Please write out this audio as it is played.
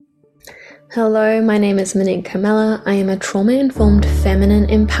Hello, my name is Monique Carmela. I am a trauma-informed feminine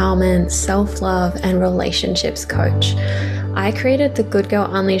empowerment, self-love, and relationships coach. I created the Good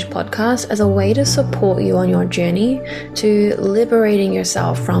Girl Unleashed podcast as a way to support you on your journey to liberating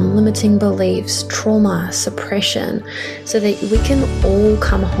yourself from limiting beliefs, trauma, suppression, so that we can all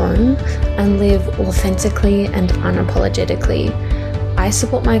come home and live authentically and unapologetically. I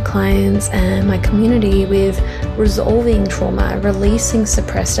support my clients and my community with resolving trauma, releasing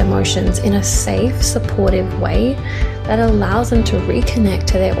suppressed emotions in a safe, supportive way that allows them to reconnect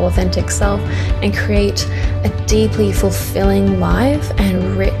to their authentic self and create a deeply fulfilling life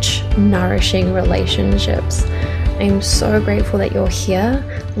and rich, nourishing relationships. I'm so grateful that you're here.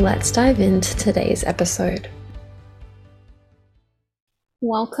 Let's dive into today's episode.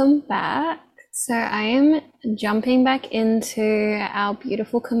 Welcome back. So I am jumping back into our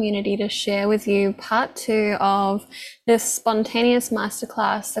beautiful community to share with you part 2 of this spontaneous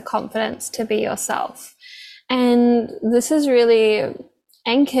masterclass, The Confidence to Be Yourself. And this is really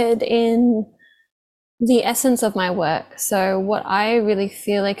anchored in the essence of my work. So what I really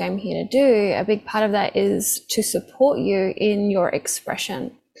feel like I'm here to do, a big part of that is to support you in your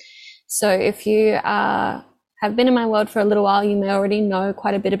expression. So if you have been in my world for a little while, you may already know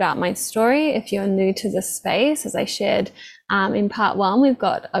quite a bit about my story. If you're new to this space, as I shared in part 1, we've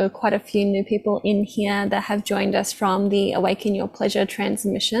got quite a few new people in here that have joined us from the Awaken Your Pleasure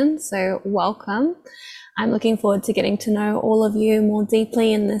transmission. So welcome. I'm looking forward to getting to know all of you more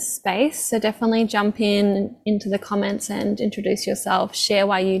deeply in this space. So definitely jump into the comments and introduce yourself, share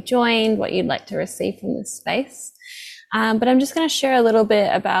why you joined, what you'd like to receive from this space. But I'm just going to share a little bit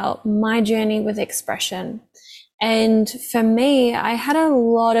about my journey with expression. And for me, I had a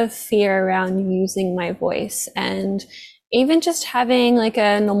lot of fear around using my voice and even just having like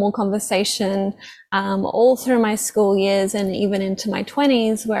a normal conversation all through my school years and even into my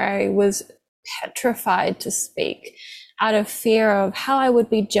 20s, where I was petrified to speak out of fear of how I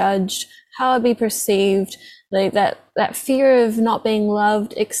would be judged, how I'd be perceived, like that fear of not being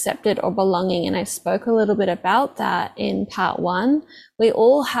loved, accepted, or belonging. And I spoke a little bit about that in part 1. We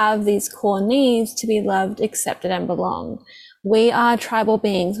all have these core needs to be loved, accepted, and belong. We are tribal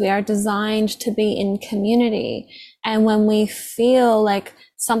beings. We are designed to be in community. And when we feel like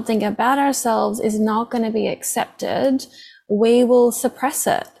something about ourselves is not going to be accepted, we will suppress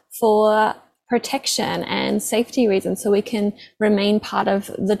it for protection and safety reasons so we can remain part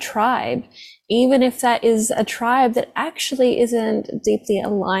of the tribe, even if that is a tribe that actually isn't deeply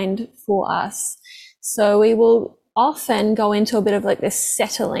aligned for us. So we will often go into a bit of like this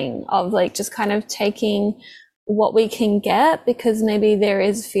settling of like just kind of taking what we can get, because maybe there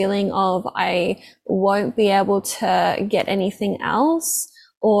is feeling of I won't be able to get anything else,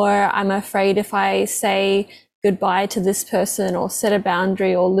 or I'm afraid if I say goodbye to this person or set a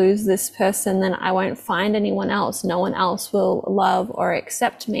boundary or lose this person, then I won't find anyone else. No one else will love or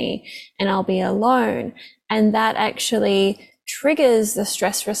accept me and I'll be alone. And that actually triggers the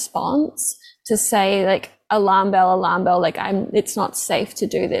stress response to say like, alarm bell, like it's not safe to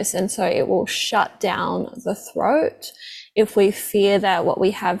do this. And so it will shut down the throat if we fear that what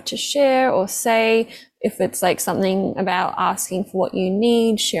we have to share or say, if it's like something about asking for what you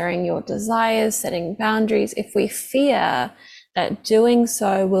need, sharing your desires, setting boundaries, if we fear that doing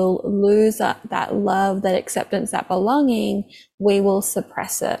so will lose that love, that acceptance, that belonging, we will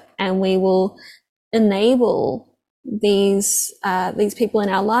suppress it and we will enable these people in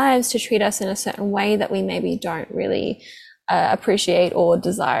our lives to treat us in a certain way that we maybe don't really appreciate or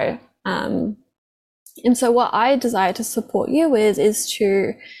desire. And so what I desire to support you with is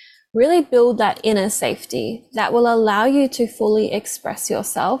to really build that inner safety that will allow you to fully express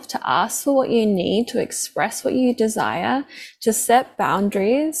yourself, to ask for what you need, to express what you desire, to set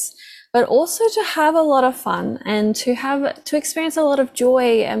boundaries, but also to have a lot of fun and to experience a lot of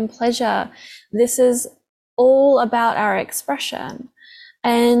joy and pleasure. This is all about our expression.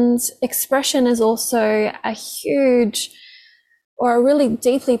 And expression is also a huge or a really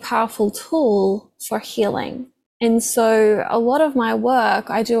deeply powerful tool for healing. And so a lot of my work,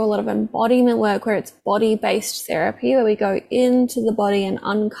 I do a lot of embodiment work where it's body-based therapy, where we go into the body and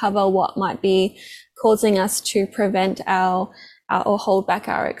uncover what might be causing us to prevent our or hold back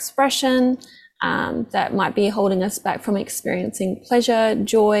our expression, that might be holding us back from experiencing pleasure,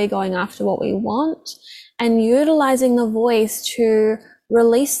 joy, going after what we want, and utilizing the voice to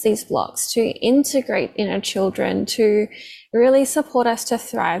release these blocks, to integrate inner children, to really support us to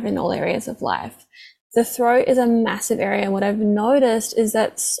thrive in all areas of life. The throat is a massive area, and what I've noticed is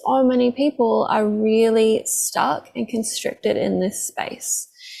that so many people are really stuck and constricted in this space.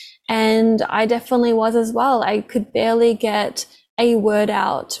 And I definitely was as well. I could barely get a word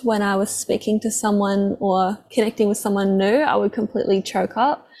out when I was speaking to someone or connecting with someone new, I would completely choke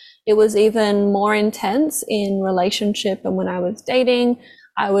up. It was even more intense in relationship, and when I was dating,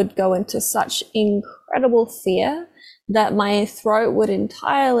 I would go into such incredible fear that my throat would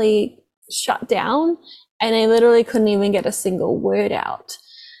entirely shut down and I literally couldn't even get a single word out.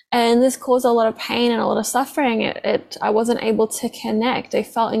 And this caused a lot of pain and a lot of suffering. I wasn't able to connect. I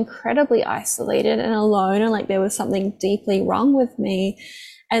felt incredibly isolated and alone, and like there was something deeply wrong with me.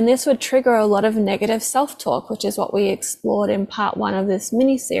 And this would trigger a lot of negative self-talk, which is what we explored in part 1 of this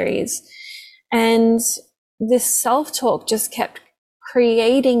mini series. And this self-talk just kept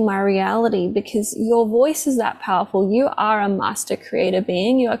creating my reality, because your voice is that powerful. You are a master creator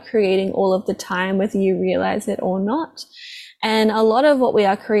being. You are creating all of the time, whether you realize it or not. And a lot of what we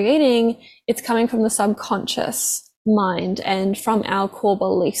are creating, it's coming from the subconscious mind and from our core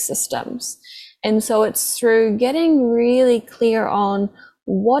belief systems. And so it's through getting really clear on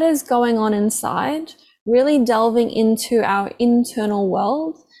what is going on inside, really delving into our internal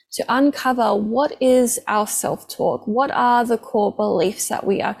world to uncover what is our self-talk, what are the core beliefs that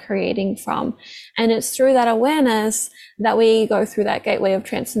we are creating from. And it's through that awareness that we go through that gateway of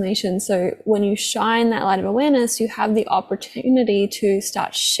transformation. So when you shine that light of awareness, you have the opportunity to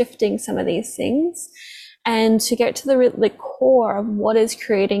start shifting some of these things and to get to the core of what is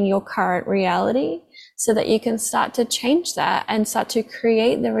creating your current reality, so that you can start to change that and start to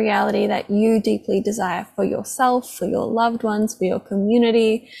create the reality that you deeply desire for yourself, for your loved ones, for your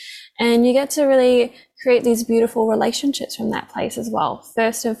community. And you get to really create these beautiful relationships from that place as well,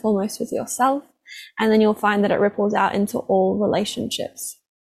 first and foremost with yourself. And then you'll find that it ripples out into all relationships.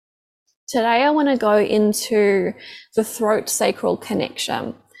 Today, I want to go into the throat sacral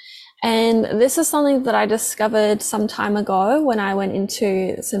connection. And this is something that I discovered some time ago when I went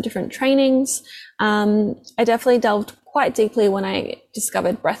into some different trainings. I definitely delved quite deeply when I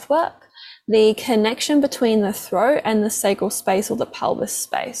discovered breathwork, the connection between the throat and the sacral space or the pelvis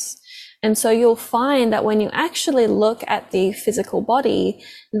space. And so you'll find that when you actually look at the physical body,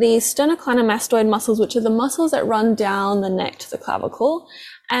 the sternocleidomastoid muscles, which are the muscles that run down the neck to the clavicle,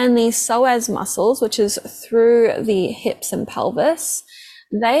 and the psoas muscles, which is through the hips and pelvis,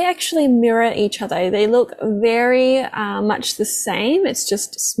 they actually mirror each other. They look very much the same. It's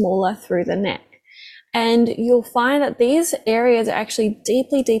just smaller through the neck. And you'll find that these areas are actually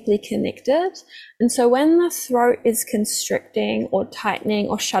deeply, deeply connected. And so when the throat is constricting or tightening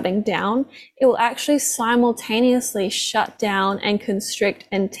or shutting down, it will actually simultaneously shut down and constrict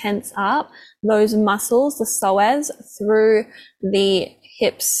and tense up those muscles, the psoas, through the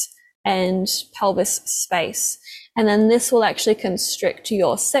hips and pelvis space. And then this will actually constrict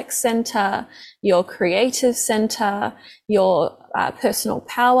your sex center, your creative center, your personal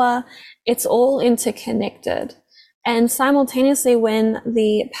power. It's all interconnected. And simultaneously, when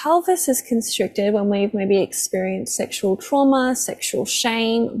the pelvis is constricted, when we've maybe experienced sexual trauma, sexual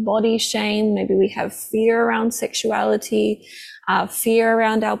shame, body shame, maybe we have fear around sexuality, fear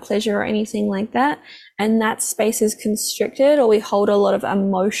around our pleasure or anything like that, and that space is constricted, or we hold a lot of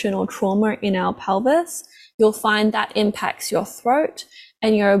emotional trauma in our pelvis, you'll find that impacts your throat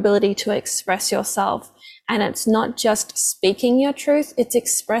and your ability to express yourself. And it's not just speaking your truth, it's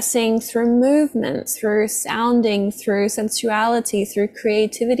expressing through movement, through sounding, through sensuality, through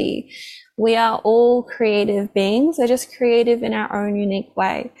creativity. We are all creative beings. We're just creative in our own unique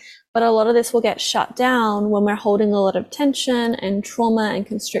way. But a lot of this will get shut down when we're holding a lot of tension and trauma and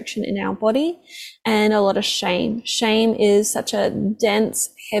constriction in our body, and a lot of shame. Shame is such a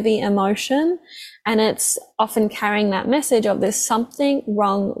dense, heavy emotion, and it's often carrying that message of there's something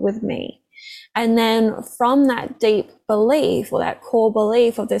wrong with me. And then from that deep belief, or that core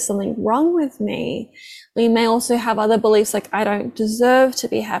belief of there's something wrong with me, we may also have other beliefs like I don't deserve to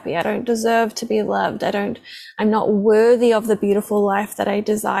be happy, I don't deserve to be loved, I'm not worthy of the beautiful life that I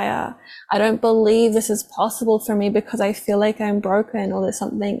desire, I don't believe this is possible for me because I feel like I'm broken or there's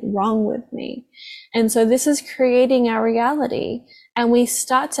something wrong with me. And so this is creating our reality, and we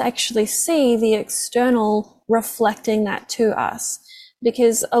start to actually see the external reflecting that to us.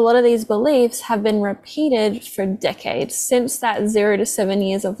 Because a lot of these beliefs have been repeated for decades, since that 0 to 7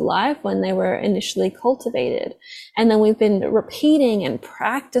 years of life when they were initially cultivated. And then we've been repeating and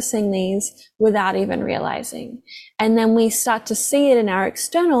practicing these without even realizing. And then we start to see it in our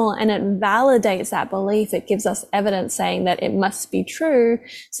external, and it validates that belief. It gives us evidence saying that it must be true.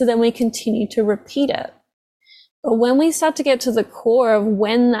 So then we continue to repeat it. But when we start to get to the core of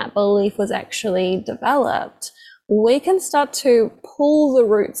when that belief was actually developed, we can start to pull the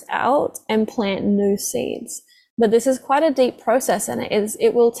roots out and plant new seeds. But this is quite a deep process, and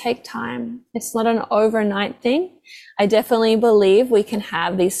it will take time. It's not an overnight thing. I definitely believe we can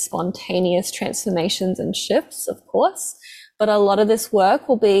have these spontaneous transformations and shifts, of course, but a lot of this work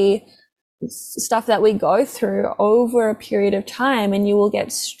will be stuff that we go through over a period of time, and you will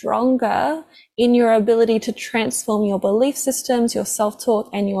get stronger in your ability to transform your belief systems, your self-talk,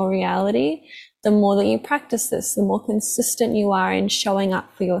 and your reality. The more that you practice this, the more consistent you are in showing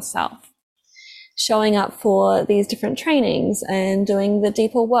up for yourself, showing up for these different trainings and doing the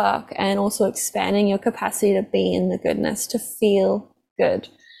deeper work, and also expanding your capacity to be in the goodness, to feel good.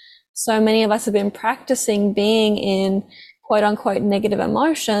 So many of us have been practicing being in quote unquote negative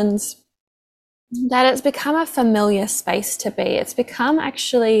emotions, that it's become a familiar space to be. It's become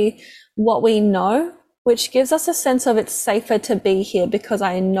actually what we know, which gives us a sense of it's safer to be here because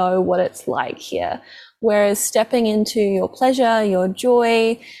I know what it's like here. Whereas stepping into your pleasure, your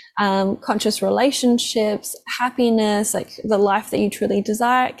joy, conscious relationships, happiness, like the life that you truly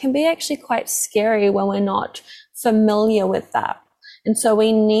desire, it can be actually quite scary when we're not familiar with that. And so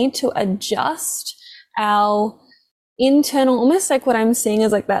we need to adjust our internal, almost like what I'm seeing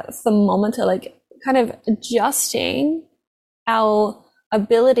is like that thermometer, like kind of adjusting our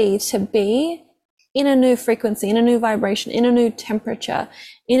ability to be in a new frequency, in a new vibration, in a new temperature,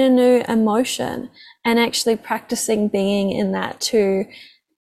 in a new emotion, and actually practicing being in that to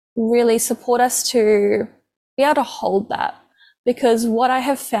really support us to be able to hold that. Because what I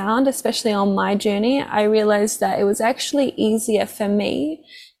have found, especially on my journey, I realized that it was actually easier for me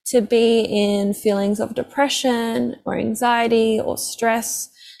to be in feelings of depression or anxiety or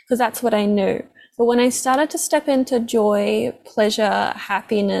stress, because that's what I knew. But when I started to step into joy, pleasure,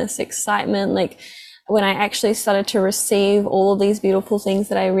 happiness, excitement, like when I actually started to receive all these beautiful things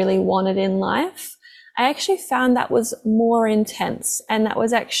that I really wanted in life, I actually found that was more intense, and that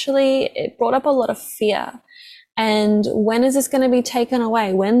was actually, it brought up a lot of fear. And when is this going to be taken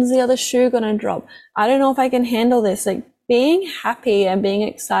away? When's the other shoe going to drop? I don't know if I can handle this. Like being happy and being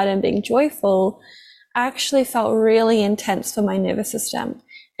excited and being joyful actually felt really intense for my nervous system.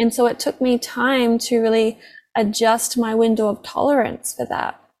 And so it took me time to really adjust my window of tolerance for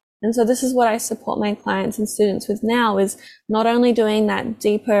that. And so this is what I support my clients and students with now, is not only doing that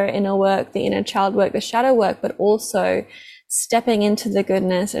deeper inner work, the inner child work, the shadow work, but also stepping into the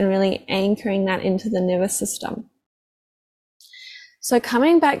goodness and really anchoring that into the nervous system. So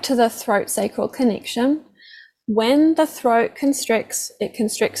coming back to the throat sacral connection, when the throat constricts, it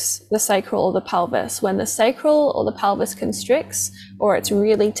constricts the sacral or the pelvis. When the sacral or the pelvis constricts, or it's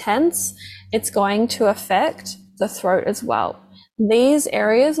really tense, it's going to affect the throat as well. These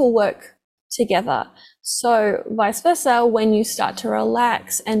areas will work together. So vice versa, when you start to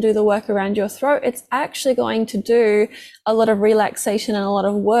relax and do the work around your throat, it's actually going to do a lot of relaxation and a lot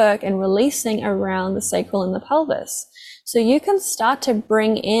of work and releasing around the sacral and the pelvis. So you can start to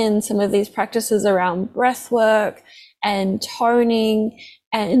bring in some of these practices around breath work and toning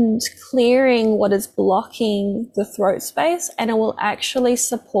and clearing what is blocking the throat space, and it will actually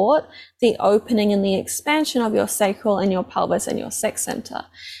support the opening and the expansion of your sacral and your pelvis and your sex center.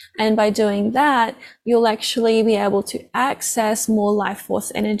 And by doing that, you'll actually be able to access more life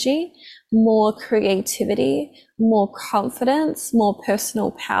force energy, more creativity, more confidence, more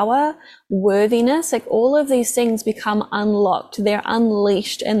personal power, worthiness. Like all of these things become unlocked. They're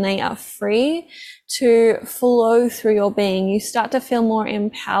unleashed and they are free to flow through your being. You start to feel more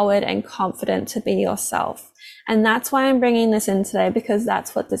empowered and confident to be yourself. And that's why I'm bringing this in today, because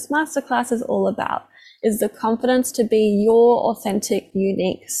that's what this masterclass is all about, is the confidence to be your authentic,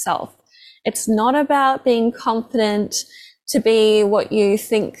 unique self. It's not about being confident to be what you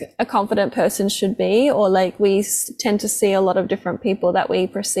think a confident person should be, or like we tend to see a lot of different people that we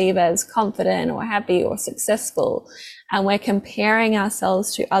perceive as confident or happy or successful. And we're comparing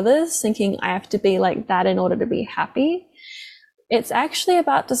ourselves to others, thinking I have to be like that in order to be happy. It's actually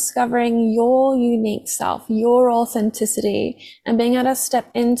about discovering your unique self, your authenticity, and being able to step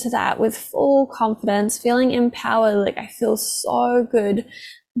into that with full confidence, feeling empowered. Like I feel so good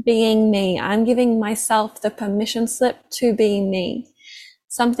being me. I'm giving myself the permission slip to be me.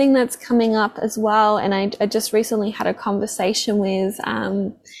 Something that's coming up as well, and I just recently had a conversation with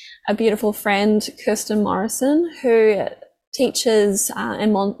a beautiful friend, Kirsten Morrison, who teaches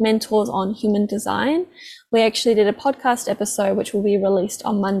and mentors on human design. We actually did a podcast episode which will be released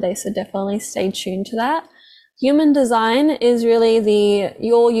on Monday, so definitely stay tuned to that. Human design is really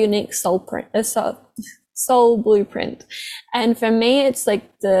your unique soul blueprint. And for me, it's like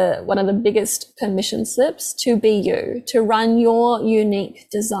one of the biggest permission slips to be you, to run your unique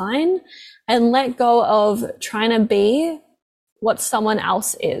design and let go of trying to be what someone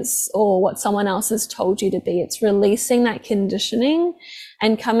else is or what someone else has told you to be. It's releasing that conditioning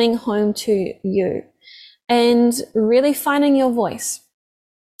and coming home to you and really finding your voice.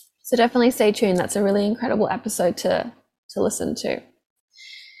 So definitely stay tuned. That's a really incredible episode to listen to.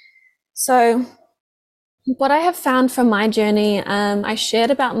 So what I have found from my journey, I shared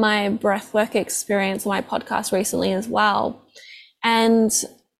about my breathwork experience on my podcast recently as well. And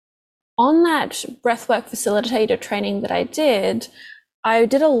on that breathwork facilitator training that I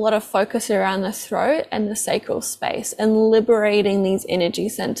did a lot of focus around the throat and the sacral space and liberating these energy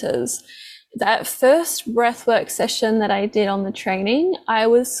centers. That first breathwork session that I did on the training, I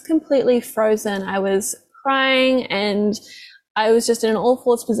was completely frozen. I was crying and I was just in an all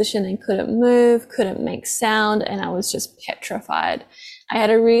fours position and couldn't move, couldn't make sound, and I was just petrified. I had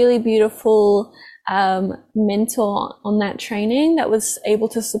a really beautiful mentor on that training that was able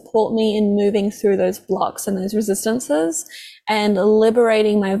to support me in moving through those blocks and those resistances and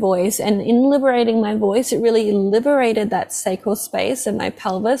liberating my voice. And in liberating my voice, it really liberated that sacral space in my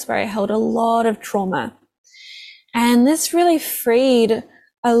pelvis where I held a lot of trauma. And this really freed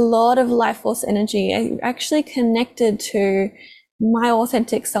a lot of life force energy. I actually connected to my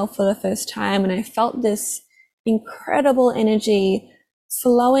authentic self for the first time, and I felt this incredible energy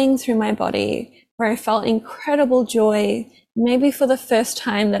flowing through my body, where I felt incredible joy, maybe for the first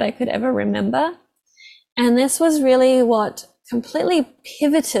time that I could ever remember. And this was really what completely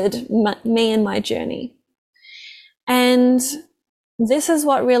pivoted me in my journey. And this is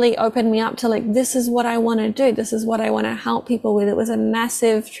what really opened me up to like, this is what I want to do. This is what I want to help people with. It was a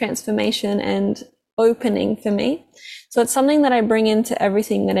massive transformation and opening for me. So it's something that I bring into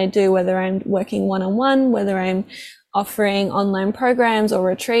everything that I do, whether I'm working one-on-one, whether I'm offering online programs or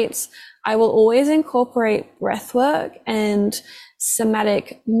retreats. I will always incorporate breath work and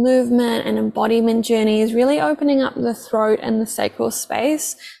somatic movement and embodiment journeys, really opening up the throat and the sacral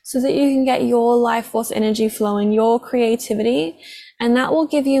space so that you can get your life force energy flowing, your creativity, and that will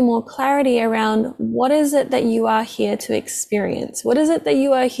give you more clarity around what is it that you are here to experience? What is it that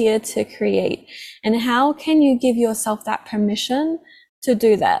you are here to create? And how can you give yourself that permission to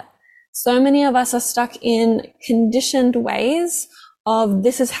do that? So many of us are stuck in conditioned ways of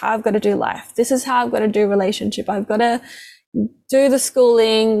this is how I've got to do life. This is how I've got to do relationship. I've got to do the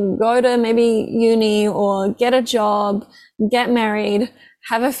schooling, go to maybe uni or get a job, get married,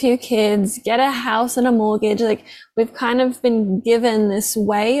 have a few kids, get a house and a mortgage. Like we've kind of been given this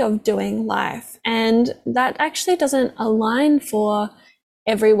way of doing life, and that actually doesn't align for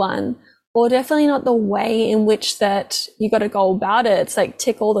everyone, or definitely not the way in which that you got to go about it. It's like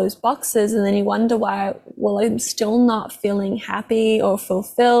tick all those boxes and then you wonder why, well, I'm still not feeling happy or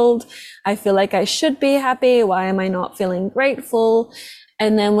fulfilled. I feel like I should be happy. Why am I not feeling grateful?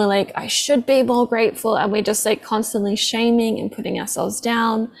 And then we're like, I should be more grateful. And we're just like constantly shaming and putting ourselves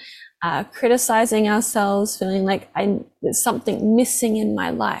down, criticizing ourselves, feeling like there's something missing in my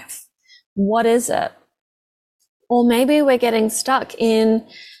life. What is it? Or maybe we're getting stuck in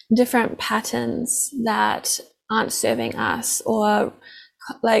different patterns that aren't serving us, or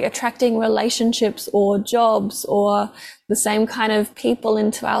like attracting relationships or jobs or the same kind of people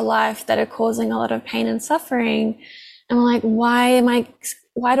into our life that are causing a lot of pain and suffering. And we're like,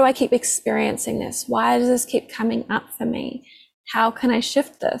 why do I keep experiencing this? Why does this keep coming up for me? How can I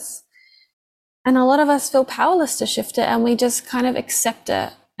shift this? And a lot of us feel powerless to shift it, and we just kind of accept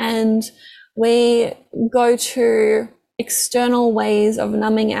it. And we go to external ways of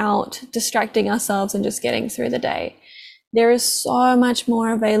numbing out, distracting ourselves, and just getting through the day. There is so much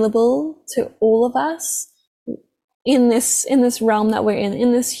more available to all of us in this realm that we're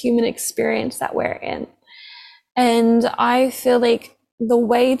in this human experience that we're in. And I feel like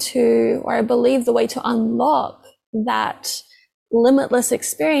I believe the way to unlock that limitless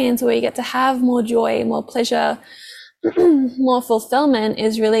experience where you get to have more joy, more pleasure, more fulfillment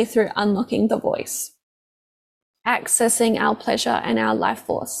is really through unlocking the voice, accessing our pleasure and our life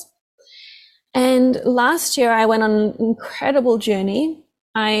force. And last year I went on an incredible journey.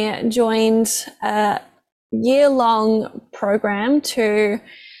 I joined a year-long program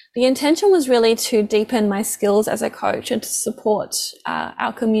the intention was really to deepen my skills as a coach and to support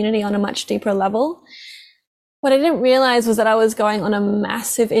our community on a much deeper level. What I didn't realize was that I was going on a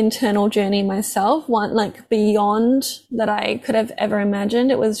massive internal journey myself, one like beyond that I could have ever imagined.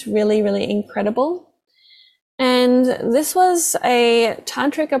 It was really, really incredible. And this was a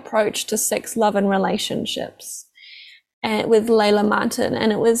tantric approach to sex, love, and relationships with Layla Martin,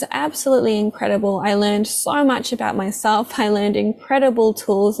 and it was absolutely incredible. I learned so much about myself. I learned incredible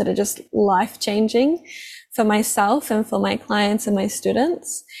tools that are just life-changing for myself and for my clients and my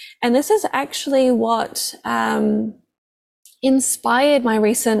students. And this is actually what inspired my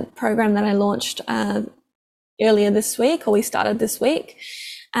recent program that I launched earlier this week, or we started this week,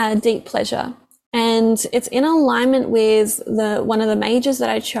 Deep Pleasure. And it's in alignment with one of the majors that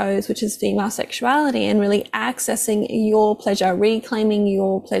I chose, which is female sexuality, and really accessing your pleasure, reclaiming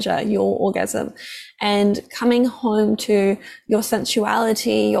your pleasure, your orgasm, and coming home to your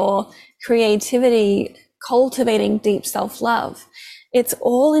sensuality, your creativity, cultivating deep self-love. It's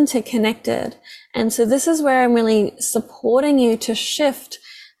all interconnected. And so this is where I'm really supporting you to shift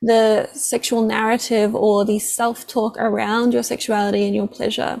the sexual narrative or the self-talk around your sexuality and your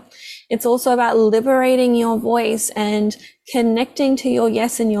pleasure. It's also about liberating your voice and connecting to your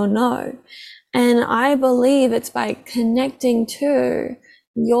yes and your no. And I believe it's by connecting to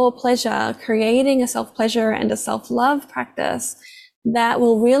your pleasure, creating a self-pleasure and a self-love practice that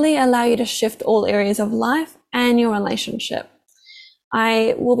will really allow you to shift all areas of life and your relationship.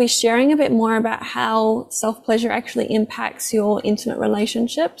 I will be sharing a bit more about how self-pleasure actually impacts your intimate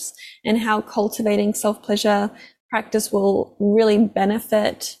relationships and how cultivating self-pleasure practice will really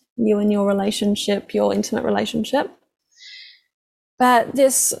benefit you and your relationship, your intimate relationship. But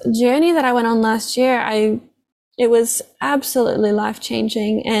this journey that I went on last year, it was absolutely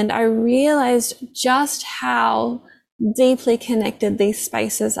life-changing, and I realized just how deeply connected these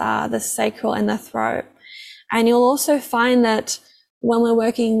spaces are, the sacral and the throat. And you'll also find that when we're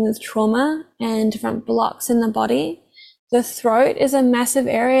working with trauma and different blocks in the body, the throat is a massive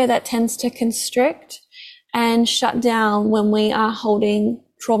area that tends to constrict and shut down when we are holding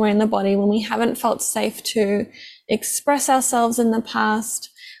trauma in the body, when we haven't felt safe to express ourselves in the past.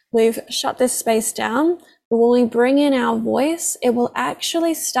 We've shut this space down, but when we bring in our voice, it will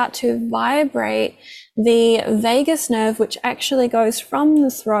actually start to vibrate the vagus nerve, which actually goes from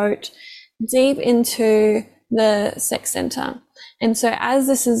the throat deep into the sex center. And so as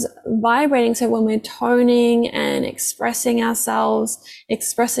this is vibrating, so when we're toning and expressing ourselves,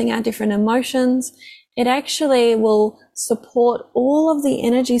 expressing our different emotions, it actually will support all of the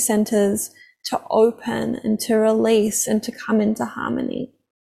energy centers to open and to release and to come into harmony.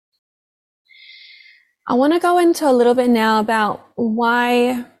 I want to go into a little bit now about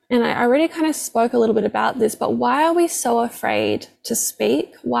why, and I already kind of spoke a little bit about this, but why are we so afraid to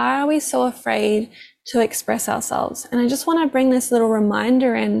speak? Why are we so afraid to express ourselves? And I just want to bring this little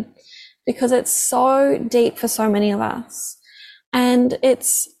reminder in because it's so deep for so many of us. And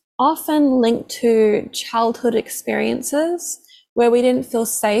it's often linked to childhood experiences where we didn't feel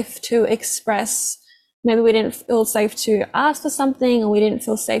safe to express. Maybe we didn't feel safe to ask for something, or we didn't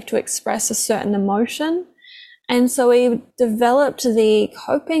feel safe to express a certain emotion. And so we developed the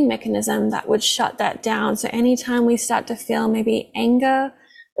coping mechanism that would shut that down. So anytime we start to feel maybe anger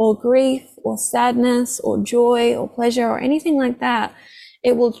or grief or sadness or joy or pleasure or anything like that,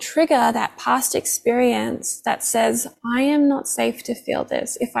 it will trigger that past experience that says, I am not safe to feel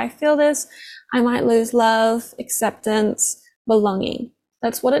this. If I feel this, I might lose love, acceptance, belonging.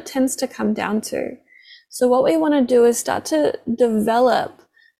 That's what it tends to come down to. So what we want to do is start to develop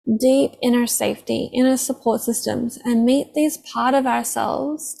deep inner safety, inner support systems, and meet these part of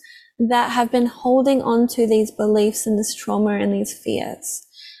ourselves that have been holding on to these beliefs and this trauma and these fears,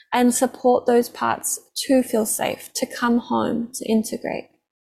 and support those parts to feel safe, to come home, to integrate.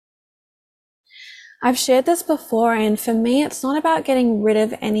 I've shared this before, and for me, it's not about getting rid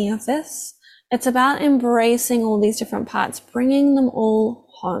of any of this. It's about embracing all these different parts, bringing them all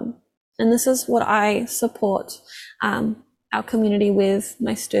home. And this is what I support our community with,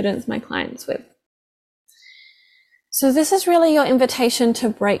 my students, my clients with. So this is really your invitation to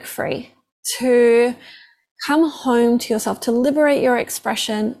break free, to come home to yourself, to liberate your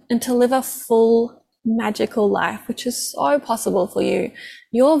expression, and to live a full magical life, which is so possible for you.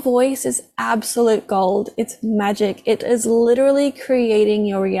 Your voice is absolute gold. It's magic. It is literally creating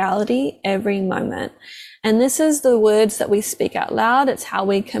your reality every moment. And this is the words that we speak out loud. It's how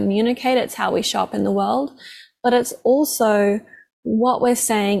we communicate. It's how we show up in the world. But it's also what we're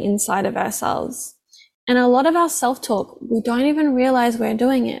saying inside of ourselves. And a lot of our self-talk, we don't even realize we're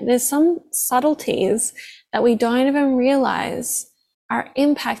doing it. There's some subtleties that we don't even realize are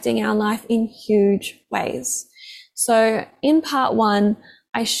impacting our life in huge ways. So in part one,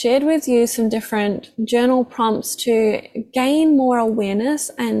 I shared with you some different journal prompts to gain more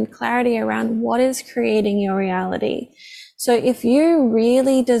awareness and clarity around what is creating your reality. So if you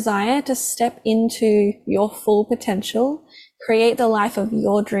really desire to step into your full potential, create the life of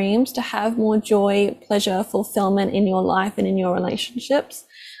your dreams, to have more joy, pleasure, fulfillment in your life and in your relationships,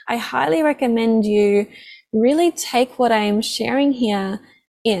 I highly recommend you really take what I am sharing here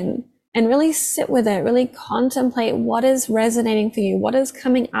in. and really sit with it, really contemplate what is resonating for you, what is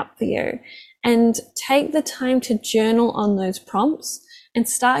coming up for you, and take the time to journal on those prompts and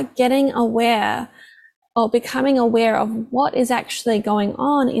start getting aware or becoming aware of what is actually going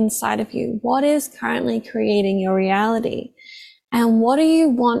on inside of you. What is currently creating your reality? And what do you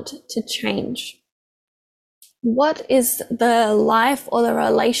want to change? What is the life or the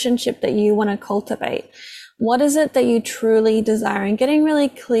relationship that you want to cultivate? What is it that you truly desire? And getting really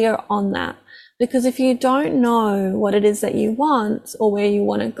clear on that. Because if you don't know what it is that you want or where you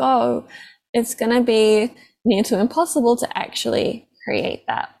want to go, it's going to be near to impossible to actually create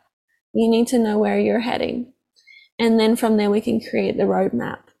that. You need to know where you're heading. And then from there, we can create the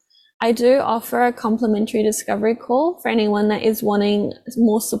roadmap. I do offer a complimentary discovery call for anyone that is wanting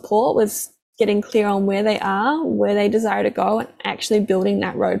more support with getting clear on where they are, where they desire to go, and actually building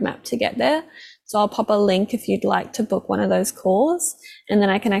that roadmap to get there. So I'll pop a link if you'd like to book one of those calls, and then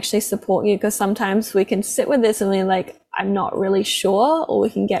I can actually support you, because sometimes we can sit with this and we're like, I'm not really sure, or we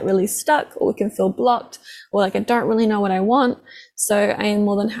can get really stuck, or we can feel blocked, or like, I don't really know what I want. So I am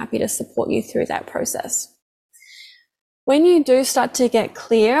more than happy to support you through that process. When you do start to get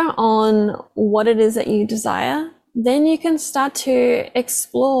clear on what it is that you desire, then you can start to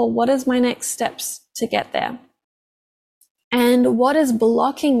explore, what is my next steps to get there? And what is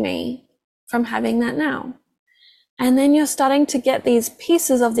blocking me from having that now? And then you're starting to get these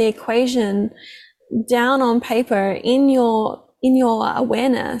pieces of the equation down on paper in your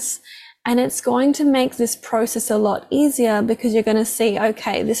awareness. And it's going to make this process a lot easier, because you're going to see,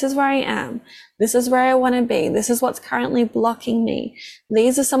 okay, this is where I am. This is where I want to be. This is what's currently blocking me.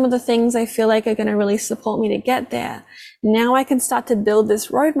 These are some of the things I feel like are going to really support me to get there. Now I can start to build this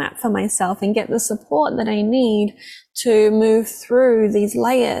roadmap for myself and get the support that I need to move through these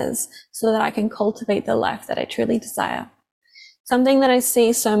layers so that I can cultivate the life that I truly desire. Something that I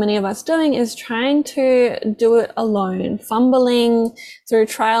see so many of us doing is trying to do it alone, fumbling through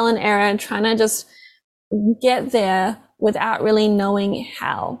trial and error, trying to just get there without really knowing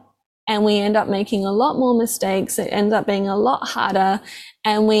how. And we end up making a lot more mistakes. It ends up being a lot harder.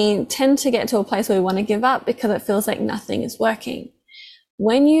 And we tend to get to a place where we want to give up because it feels like nothing is working.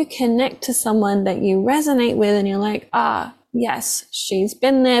 When you connect to someone that you resonate with and you're like, yes, she's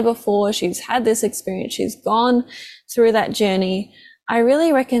been there before, she's had this experience, she's gone through that journey, I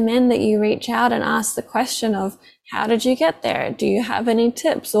really recommend that you reach out and ask the question of, how did you get there? Do you have any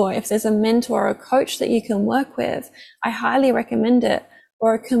tips? Or if there's a mentor or a coach that you can work with, I highly recommend it.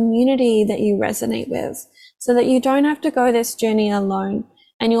 Or a community that you resonate with, so that you don't have to go this journey alone,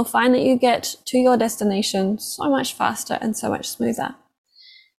 and you'll find that you get to your destination so much faster and so much smoother.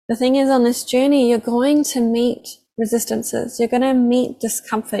 The thing is, on this journey, you're going to meet resistances, you're going to meet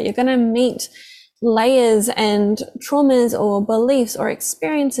discomfort, you're going to meet layers and traumas or beliefs or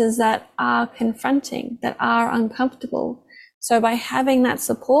experiences that are confronting, that are uncomfortable. So by having that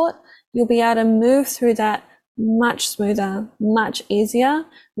support, you'll be able to move through that much smoother, much easier,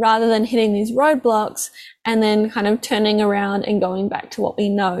 rather than hitting these roadblocks and then kind of turning around and going back to what we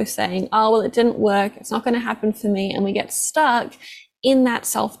know, saying, oh, well, it didn't work, it's not going to happen for me. And we get stuck in that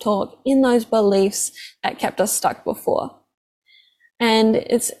self-talk, in those beliefs that kept us stuck before. And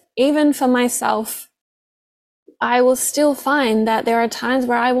it's even for myself, I will still find that there are times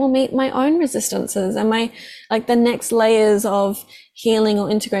where I will meet my own resistances and the next layers of healing or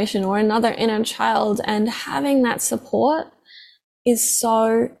integration or another inner child, and having that support is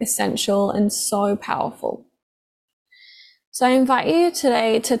so essential and so powerful. So I invite you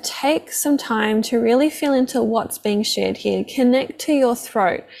today to take some time to really feel into what's being shared here. Connect to your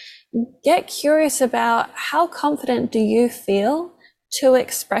throat. Get curious about, how confident do you feel to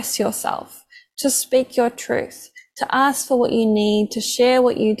express yourself, to speak your truth, to ask for what you need, to share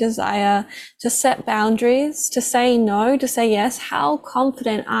what you desire, to set boundaries, to say no, to say yes. How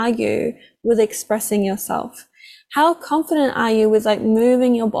confident are you with expressing yourself? How confident are you with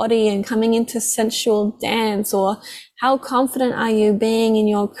moving your body and coming into sensual dance? Or how confident are you being in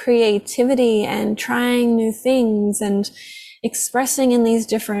your creativity and trying new things and expressing in these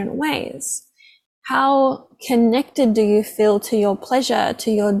different ways? How connected do you feel to your pleasure, to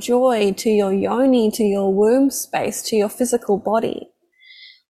your joy, to your yoni, to your womb space, to your physical body?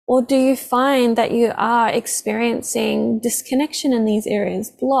 Or do you find that you are experiencing disconnection in these areas,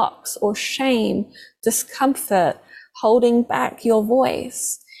 blocks or shame, discomfort, holding back your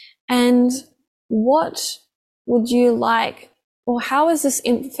voice? And what would you like, or how is this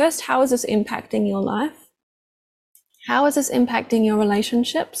impacting your life? How is this impacting your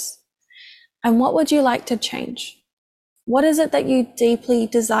relationships? And what would you like to change? What is it that you deeply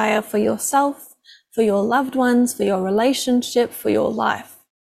desire for yourself, for your loved ones, for your relationship, for your life?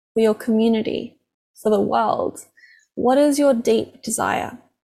 for your community, for the world? What is your deep desire?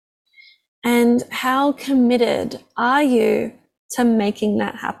 And how committed are you to making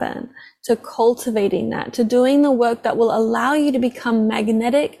that happen, to cultivating that, to doing the work that will allow you to become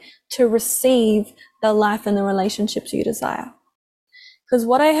magnetic to receive the life and the relationships you desire? Because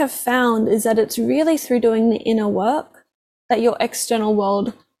what I have found is that it's really through doing the inner work that your external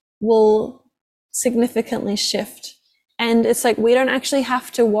world will significantly shift. And it's like, we don't actually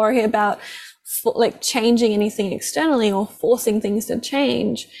have to worry about like changing anything externally or forcing things to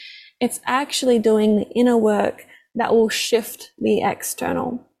change. It's actually doing the inner work that will shift the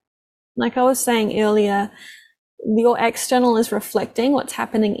external. Like I was saying earlier, your external is reflecting what's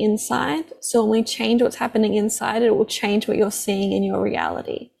happening inside. So when we change what's happening inside, it will change what you're seeing in your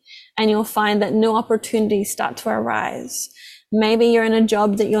reality. And you'll find that new opportunities start to arise. Maybe you're in a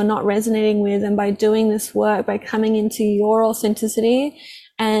job that you're not resonating with, and by doing this work, by coming into your authenticity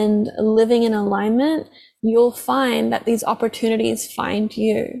and living in alignment, you'll find that these opportunities find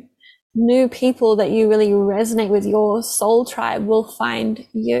you. New people that you really resonate with, your soul tribe, will find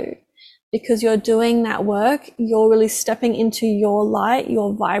you. Because you're doing that work, you're really stepping into your light,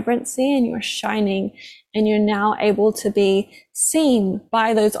 your vibrancy, and you're shining, and you're now able to be seen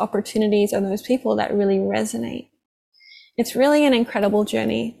by those opportunities and those people that really resonate. It's really an incredible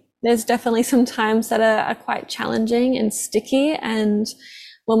journey. There's definitely some times that are quite challenging and sticky, and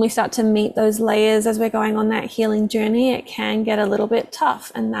when we start to meet those layers as we're going on that healing journey, it can get a little bit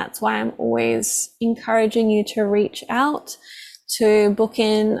tough. And that's why I'm always encouraging you to reach out, to book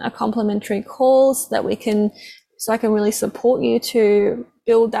in a complimentary call so that I can really support you to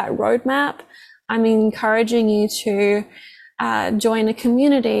build that roadmap. I'm encouraging you to join a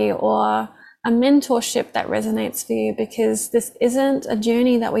community or a mentorship that resonates for you, because this isn't a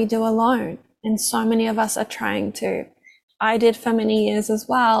journey that we do alone. And so many of us are trying to. I did for many years as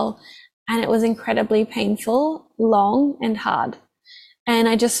well. And it was incredibly painful, long, and hard. And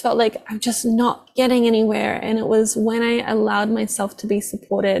I just felt like I'm just not getting anywhere. And it was when I allowed myself to be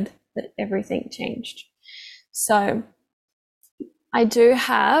supported that everything changed. So I do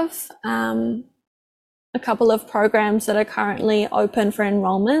have a couple of programs that are currently open for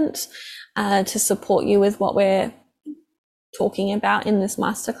enrollment to support you with what we're talking about in this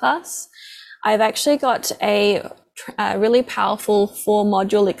masterclass. I've actually got a really powerful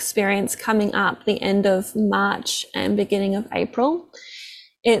 4-module experience coming up the end of March and beginning of April.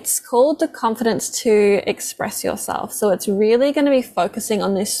 It's called the Confidence to Express Yourself. So it's really going to be focusing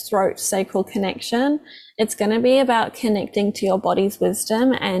on this throat sacral connection. It's going to be about connecting to your body's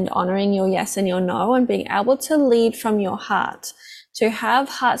wisdom and honoring your yes and your no, and being able to lead from your heart, to have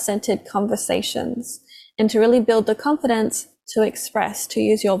heart-centered conversations, and to really build the confidence to express, to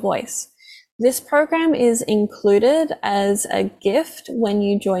use your voice. This program is included as a gift when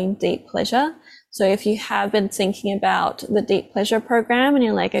you join Deep Pleasure. So if you have been thinking about the Deep Pleasure program and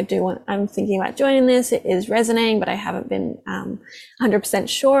you're like, I'm thinking about joining this, it is resonating, but I haven't been 100%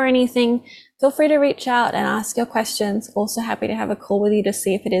 sure or anything, feel free to reach out and ask your questions. Also happy to have a call with you to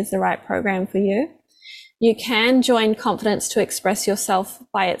see if it is the right program for you. You can join Confidence to Express Yourself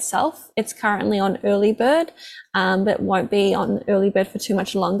by itself. It's currently on early bird, but won't be on early bird for too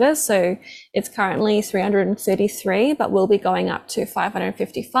much longer. So it's currently $333, but will be going up to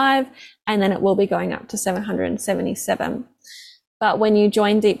 $555, and then it will be going up to $777. But when you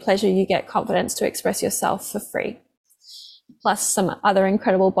join Deep Pleasure, you get Confidence to Express Yourself for free, plus some other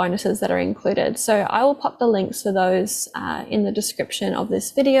incredible bonuses that are included. So I will pop the links for those in the description of this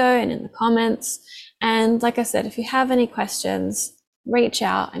video and in the comments. And like I said, if you have any questions, reach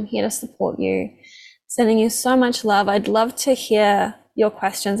out. I'm here to support you. Sending you so much love. I'd love to hear your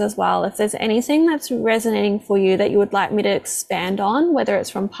questions as well. If there's anything that's resonating for you that you would like me to expand on, whether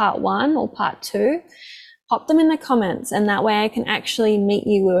it's from part 1 or part 2, pop them in the comments, and that way I can actually meet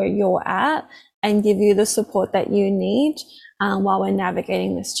you where you're at and give you the support that you need while we're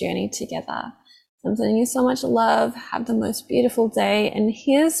navigating this journey together. I'm sending you so much love. Have the most beautiful day. And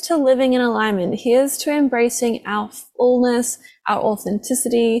here's to living in alignment. Here's to embracing our fullness, our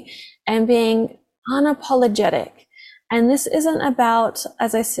authenticity, and being unapologetic. And this isn't about,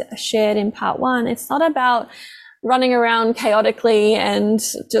 as I shared in part 1, it's not about running around chaotically and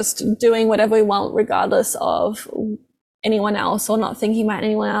just doing whatever we want regardless of anyone else, or not thinking about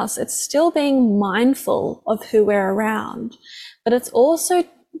anyone else. It's still being mindful of who we're around. But it's also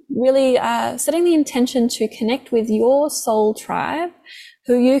really setting the intention to connect with your soul tribe,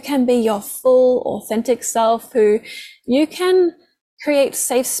 who you can be your full authentic self, who you can create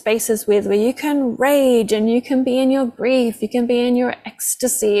safe spaces with, where you can rage and you can be in your grief, you can be in your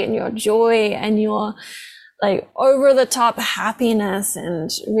ecstasy and your joy and your like over the top happiness and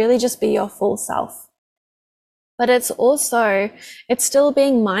really just be your full self. But it's still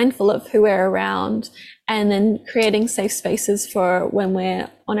being mindful of who we're around, and then creating safe spaces for when we're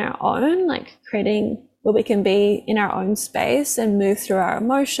on our own, like creating where we can be in our own space and move through our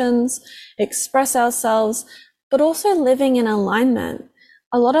emotions, express ourselves, but also living in alignment.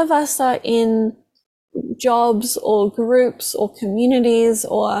 A lot of us are in jobs or groups or communities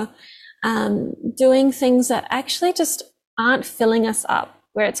or doing things that actually just aren't filling us up,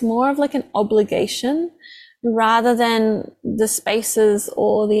 where it's more of like an obligation rather than the spaces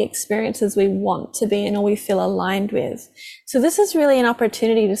or the experiences we want to be in or we feel aligned with. So this is really an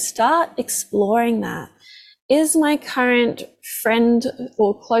opportunity to start exploring that. Is my current friend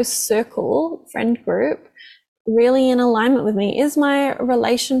or close circle, friend group, really in alignment with me? Is my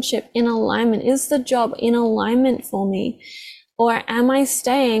relationship in alignment? Is the job in alignment for me? Or am I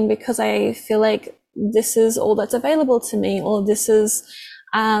staying because I feel like this is all that's available to me, or this is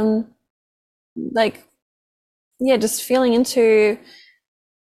just feeling into,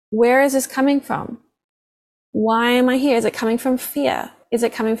 where is this coming from? Why am I here? Is it coming from fear? Is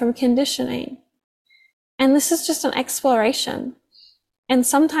it coming from conditioning? And this is just an exploration. And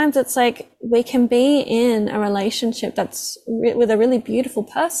sometimes it's like we can be in a relationship that's with a really beautiful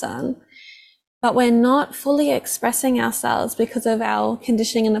person, but we're not fully expressing ourselves because of our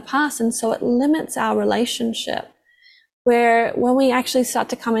conditioning in the past. And so it limits our relationship. Where when we actually start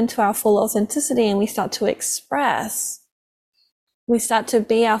to come into our full authenticity and we start to express, we start to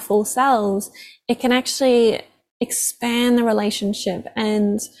be our full selves, it can actually expand the relationship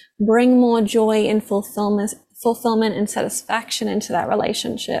and bring more joy and fulfillment and satisfaction into that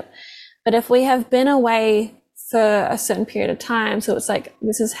relationship. But if we have been away for a certain period of time, so it's like,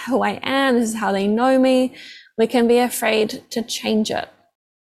 this is who I am, this is how they know me, we can be afraid to change it.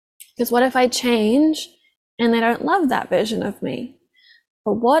 Because what if I change and they don't love that version of me?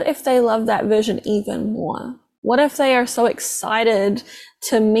 But what if they love that version even more? What if they are so excited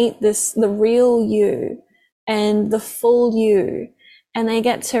to meet the real you and the full you, and they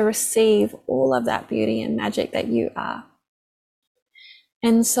get to receive all of that beauty and magic that you are?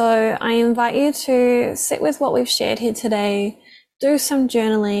 And so I invite you to sit with what we've shared here today, do some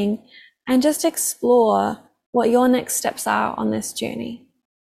journaling, and just explore what your next steps are on this journey.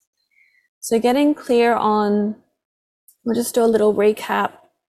 So getting clear on, we'll just do a little recap.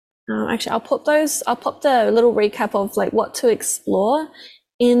 Actually, I'll put the little recap of like what to explore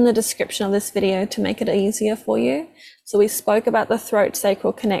in the description of this video to make it easier for you. So we spoke about the throat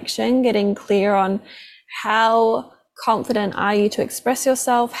sacral connection, getting clear on how confident are you to express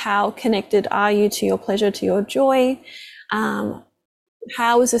yourself? How connected are you to your pleasure, to your joy?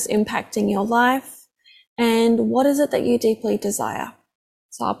 How is this impacting your life? And what is it that you deeply desire?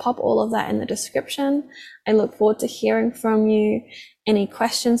 So I'll pop all of that in the description. I look forward to hearing from you, any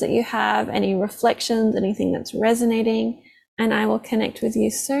questions that you have, any reflections, anything that's resonating, and I will connect with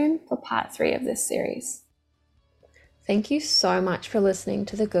you soon for part 3 of this series. Thank you so much for listening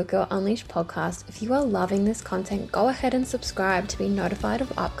to the Good Girl Unleashed podcast. If you are loving this content, go ahead and subscribe to be notified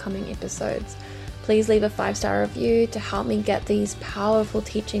of upcoming episodes. Please leave a 5-star review to help me get these powerful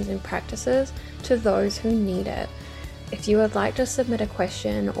teachings and practices to those who need it. If you would like to submit a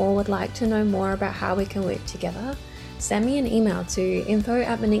question or would like to know more about how we can work together, send me an email to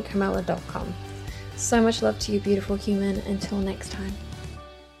info@moniquecarmela.com. So much love to you, beautiful human. Until next time.